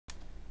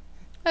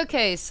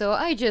Okay, so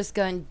I just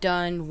got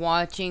done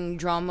watching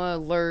Drama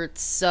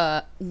Alert's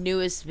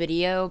newest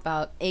video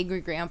about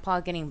Angry Grandpa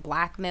getting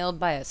blackmailed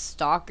by a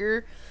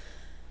stalker.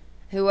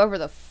 Whoever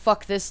the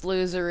fuck this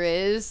loser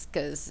is,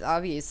 because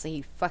obviously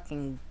he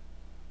fucking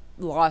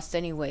lost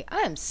anyway.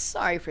 I am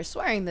sorry for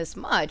swearing this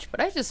much, but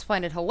I just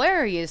find it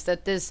hilarious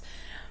that this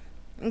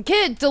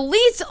kid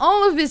deletes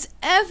all of his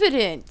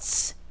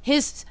evidence.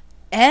 His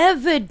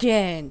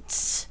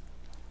evidence.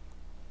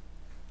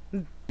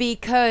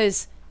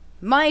 Because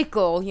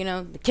Michael, you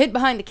know, the kid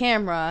behind the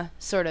camera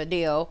sort of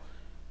deal,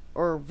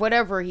 or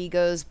whatever he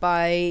goes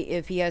by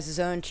if he has his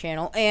own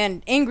channel,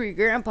 and Angry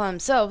Grandpa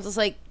himself just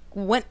like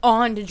went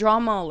on to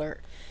Drama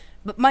Alert.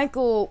 But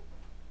Michael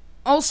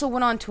also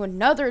went on to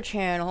another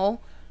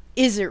channel,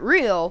 Is It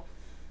Real,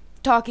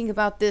 talking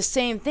about this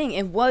same thing,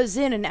 and was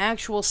in an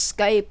actual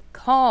Skype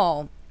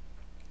call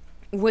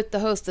with the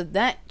host of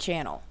that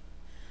channel.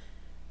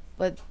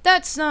 But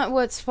that's not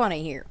what's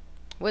funny here.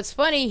 What's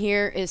funny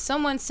here is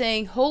someone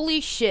saying,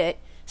 holy shit,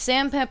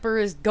 Sam Pepper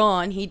is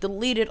gone. He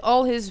deleted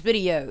all his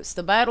videos.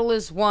 The battle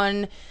is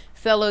won,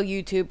 fellow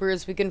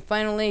YouTubers. We can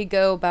finally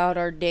go about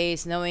our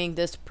days knowing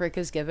this prick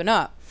has given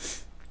up.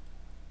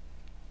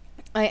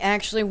 I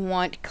actually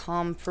want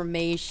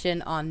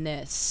confirmation on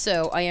this.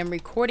 So I am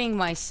recording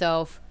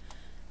myself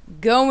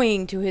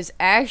going to his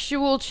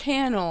actual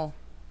channel.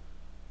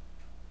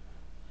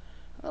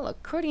 Well,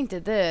 according to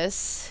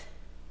this,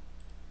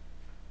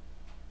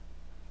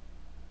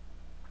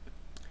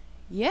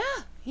 yeah,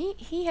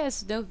 he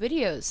has no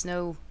videos,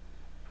 no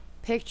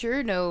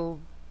picture, no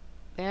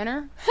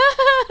banner.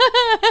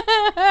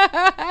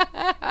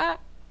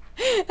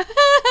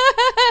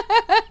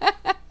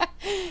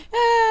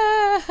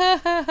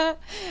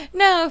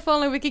 Now, if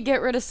only we could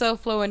get rid of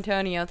SoFlo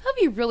Antonio. That'd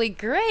be really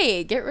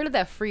great. Get rid of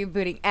that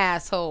freebooting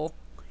asshole.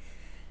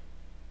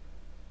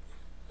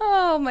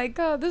 Oh my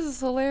god, this is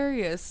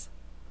hilarious.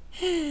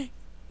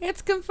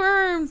 It's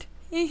confirmed.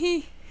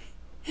 The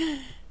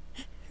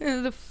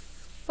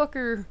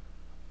fucker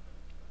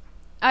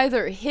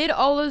either hid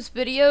all his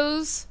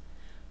videos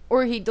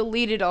or he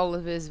deleted all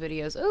of his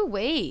videos. Oh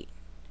wait,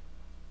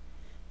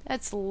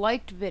 that's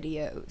liked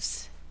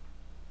videos.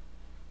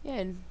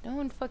 Yeah, no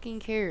one fucking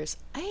cares.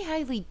 I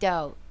highly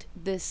doubt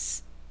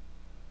this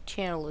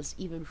channel is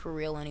even for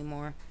real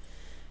anymore.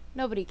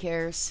 Nobody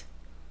cares.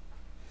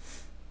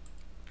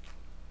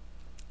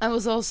 I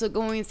was also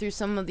going through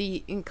some of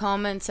the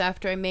comments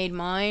after I made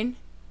mine,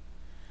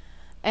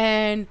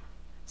 and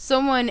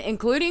someone,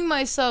 including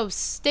myself,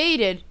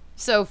 stated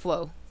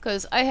SoFlo,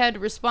 because I had to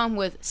respond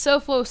with,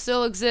 SoFlo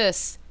still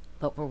exists,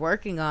 but we're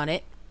working on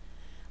it.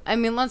 I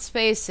mean, let's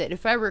face it,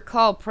 if I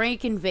recall,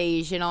 Prank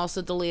Invasion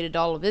also deleted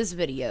all of his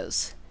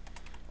videos.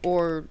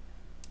 Or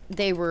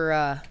they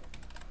were,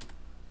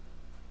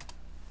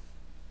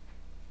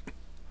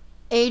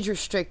 age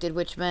restricted,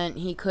 which meant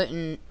he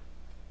couldn't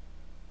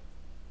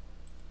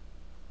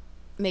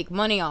make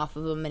money off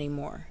of them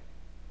anymore.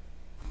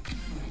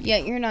 Yeah,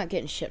 you're not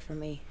getting shit from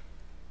me.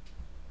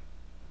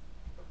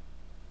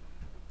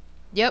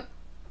 Yep.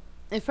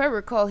 If I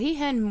recall, he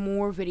had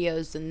more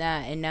videos than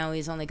that, and now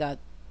he's only got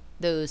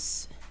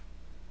those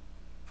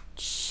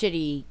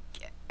shitty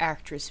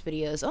actress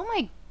videos. Oh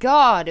my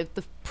god, if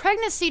the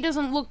pregnancy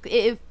doesn't look...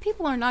 If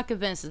people are not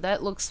convinced that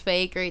that looks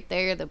fake right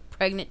there, the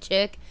pregnant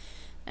chick,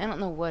 I don't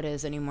know what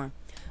is anymore.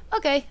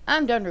 Okay,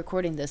 I'm done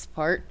recording this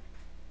part.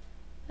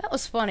 That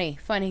was funny,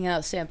 finding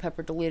out Sam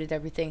Pepper deleted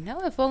everything.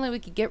 Now if only we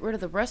could get rid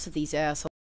of the rest of these assholes.